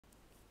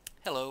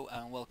Hello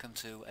and welcome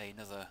to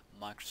another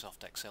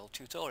Microsoft Excel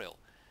tutorial.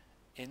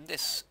 In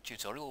this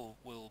tutorial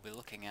we'll be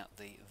looking at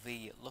the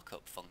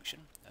VLOOKUP function,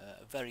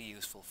 a very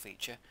useful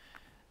feature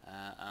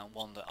and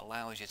one that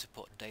allows you to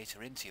put data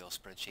into your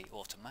spreadsheet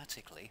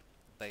automatically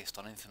based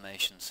on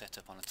information set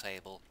up on a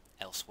table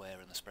elsewhere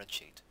in the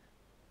spreadsheet.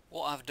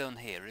 What I've done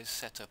here is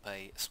set up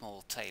a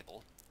small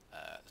table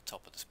at the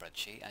top of the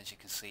spreadsheet. As you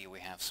can see, we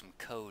have some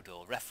code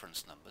or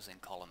reference numbers in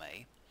column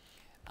A.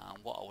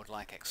 And what I would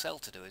like Excel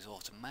to do is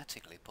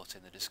automatically put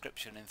in the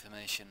description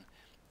information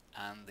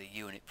and the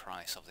unit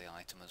price of the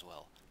item as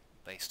well,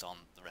 based on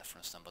the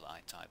reference number that I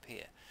type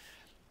here.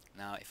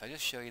 Now if I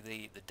just show you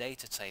the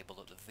data table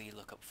that the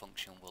VLOOKUP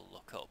function will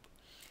look up,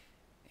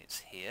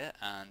 it's here,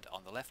 and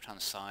on the left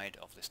hand side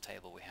of this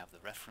table we have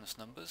the reference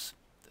numbers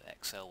that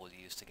Excel will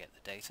use to get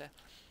the data,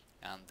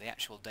 and the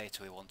actual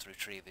data we want to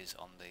retrieve is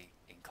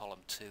in column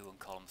 2 and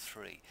column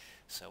 3.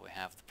 So we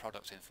have the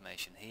product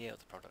information here,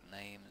 the product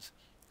names,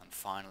 and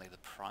finally the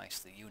price,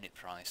 the unit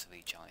price of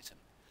each item.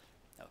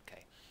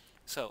 Okay,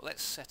 so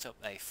let's set up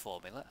a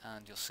formula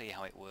and you'll see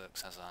how it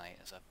works as I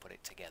put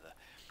it together.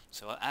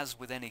 So as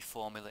with any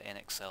formula in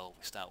Excel,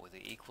 we start with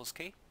the equals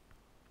key,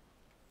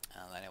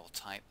 and then I will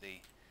type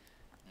the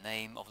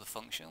name of the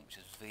function, which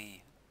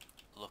is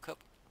VLOOKUP.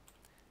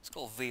 It's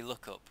called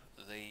VLOOKUP.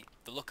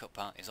 The lookup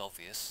part is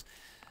obvious.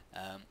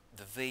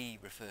 The V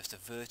refers to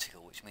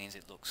vertical, which means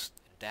it looks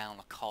down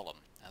a column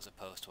as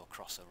opposed to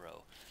across a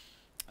row.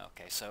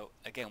 Okay, so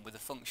again with the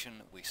function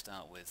we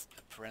start with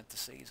a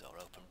parentheses or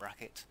open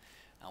bracket,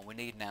 and we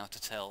need now to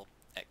tell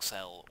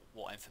Excel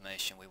what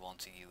information we want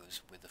to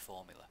use with the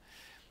formula.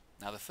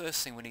 Now the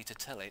first thing we need to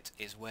tell it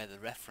is where the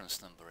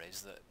reference number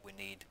is that we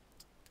need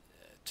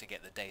to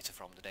get the data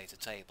from the data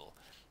table.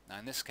 Now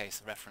in this case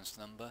the reference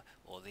number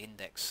or the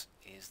index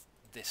is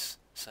this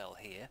cell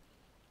here,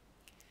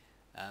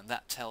 and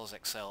that tells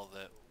Excel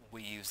that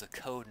we use the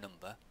code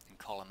number in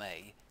column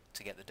A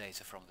to get the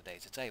data from the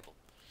data table.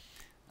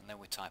 And then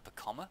we type a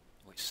comma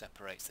which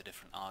separates the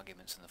different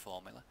arguments in the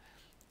formula,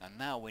 and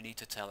now we need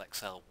to tell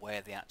Excel where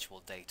the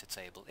actual data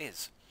table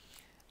is.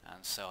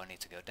 And so I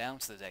need to go down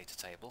to the data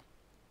table,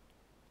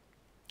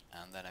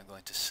 and then I'm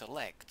going to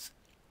select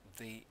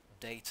the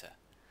data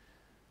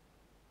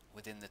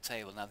within the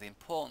table. Now the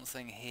important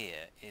thing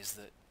here is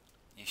that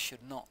you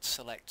should not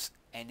select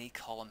any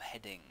column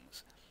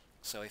headings.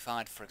 So if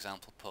I'd, for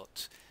example,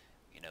 put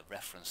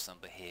reference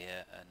number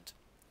here and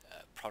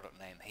product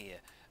name here,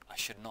 I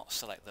should not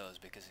select those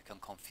because it can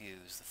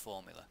confuse the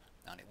formula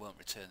and it won't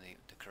return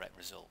the correct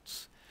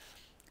results.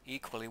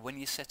 Equally, when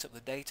you set up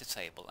the data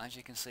table, as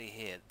you can see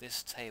here,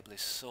 this table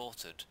is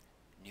sorted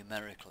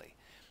numerically,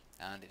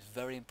 and it's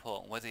very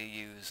important whether you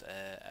use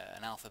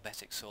an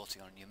alphabetic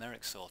sorting or a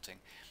numeric sorting,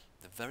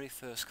 the very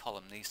first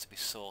column needs to be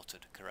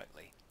sorted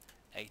correctly,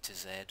 A to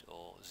Z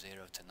or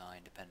 0 to 9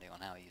 depending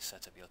on how you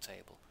set up your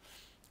table.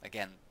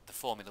 Again, the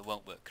formula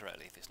won't work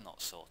correctly if it's not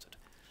sorted.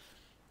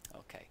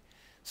 Okay.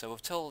 So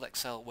we've told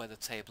Excel where the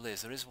table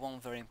is. There is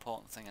one very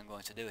important thing I'm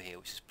going to do here,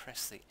 which is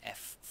press the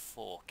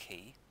F4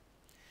 key.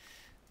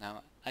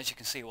 Now as you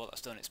can see, what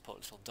that's done is put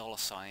little dollar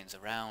signs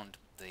around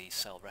the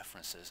cell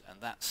references,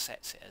 and that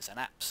sets it as an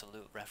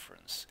absolute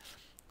reference.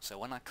 So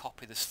when I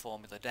copy this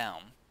formula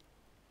down,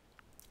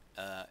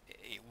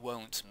 it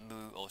won't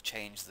move or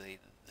change the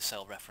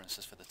cell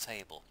references for the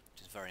table,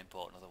 which is very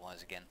important,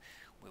 otherwise again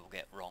we will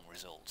get wrong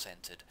results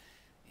entered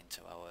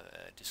into our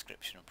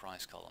description and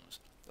price columns,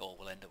 or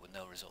we'll end up with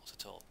no results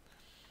at all.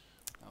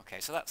 Okay,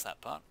 so that's that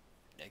part.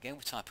 Again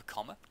we type a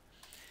comma,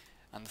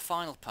 and the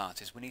final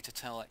part is we need to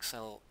tell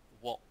Excel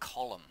what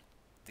column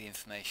the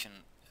information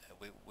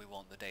we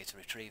want the data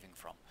retrieving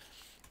from.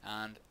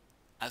 And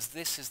as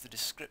this is the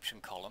description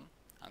column,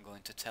 I'm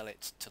going to tell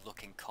it to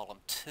look in column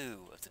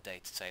 2 of the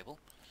data table,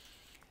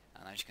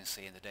 and as you can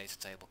see in the data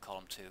table,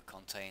 column 2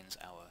 contains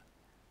our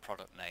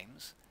product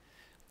names,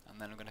 and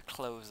then I'm going to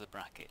close the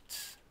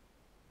bracket,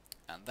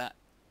 and that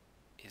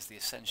is the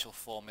essential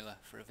formula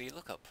for a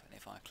VLOOKUP. And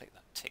if I click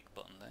that tick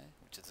button there,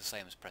 which is the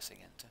same as pressing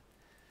enter,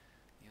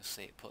 you'll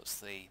see it puts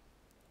the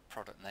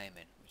product name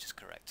in, which is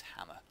correct,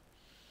 Hammer.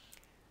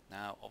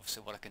 Now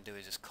obviously what I can do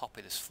is just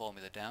copy this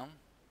formula down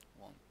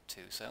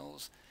 2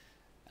 cells,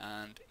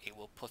 and it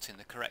will put in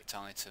the correct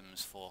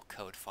items for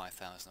code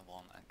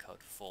 5001 and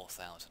code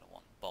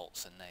 4001,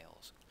 bolts and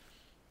nails.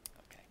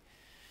 Okay,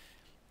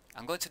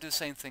 I'm going to do the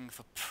same thing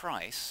for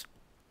price,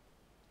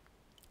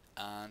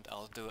 and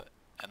I'll do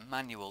a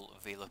manual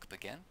VLOOKUP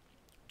again,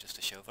 just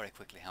to show very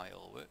quickly how it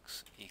all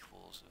works.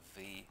 Equals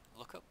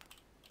VLOOKUP.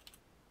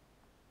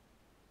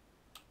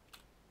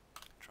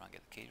 Try and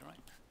get the key right.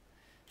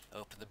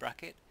 Open the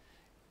bracket.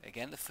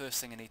 Again, the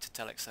first thing I need to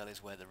tell Excel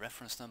is where the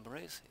reference number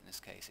is. In this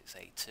case it's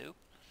A2.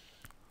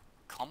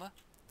 Comma.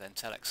 Then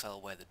tell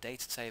Excel where the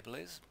data table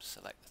is.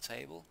 Select the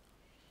table.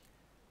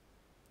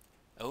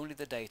 Only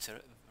the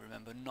data,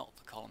 remember, not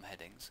the column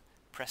headings.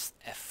 Press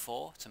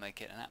F4 to make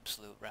it an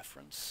absolute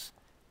reference.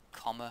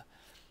 Comma.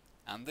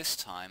 And this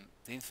time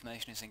the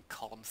information is in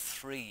column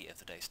 3 of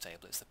the data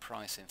table. It's the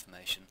price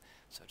information,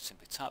 so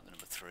simply type the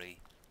number 3,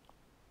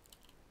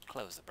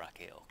 close the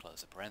bracket or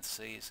close the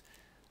parentheses,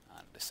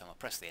 and this time I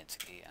press the enter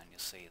key and you'll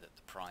see that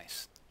the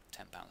price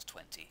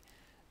 £10.20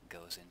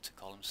 goes into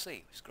column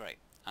C, which is great.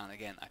 And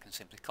again, I can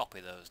simply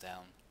copy those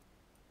down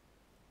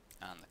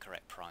and the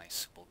correct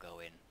price will go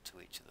in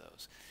to each of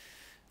those.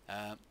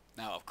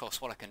 Now of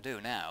course what I can do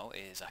now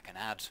is I can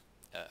add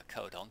a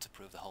code on to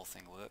prove the whole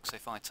thing works. So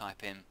if I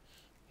type in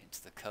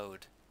into the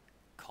code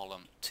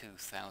column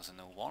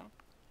 2001,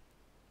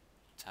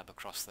 tab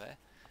across there,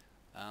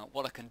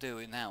 what I can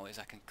do now is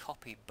I can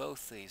copy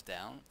both these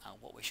down, and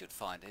what we should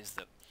find is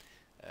that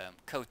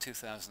code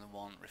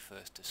 2001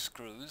 refers to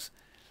screws,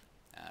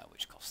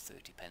 which cost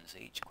 30 pence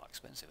each, quite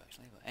expensive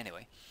actually, but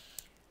anyway,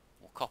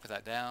 we'll copy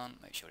that down,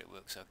 make sure it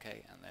works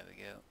okay, and there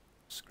we go,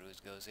 screws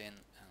goes in,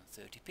 and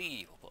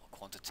 30p, we'll put a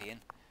quantity in,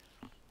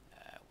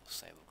 we'll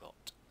say we've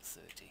got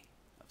 30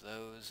 of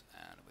those,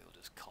 and we will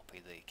just copy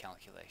the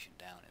calculation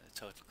down in the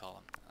total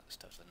column. That's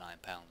total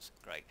 £9,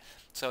 great,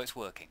 so it's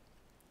working.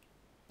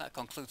 That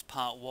concludes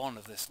part 1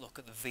 of this look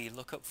at the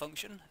VLOOKUP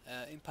function.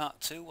 In part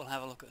 2 we'll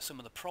have a look at some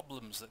of the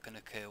problems that can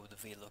occur with the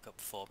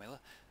VLOOKUP formula,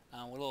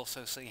 and we'll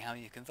also see how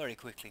you can very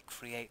quickly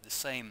create the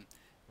same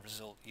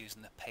result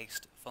using the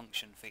paste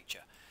function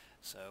feature.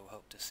 So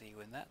hope to see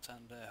you in that,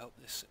 and hope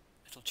this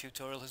little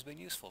tutorial has been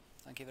useful.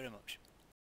 Thank you very much.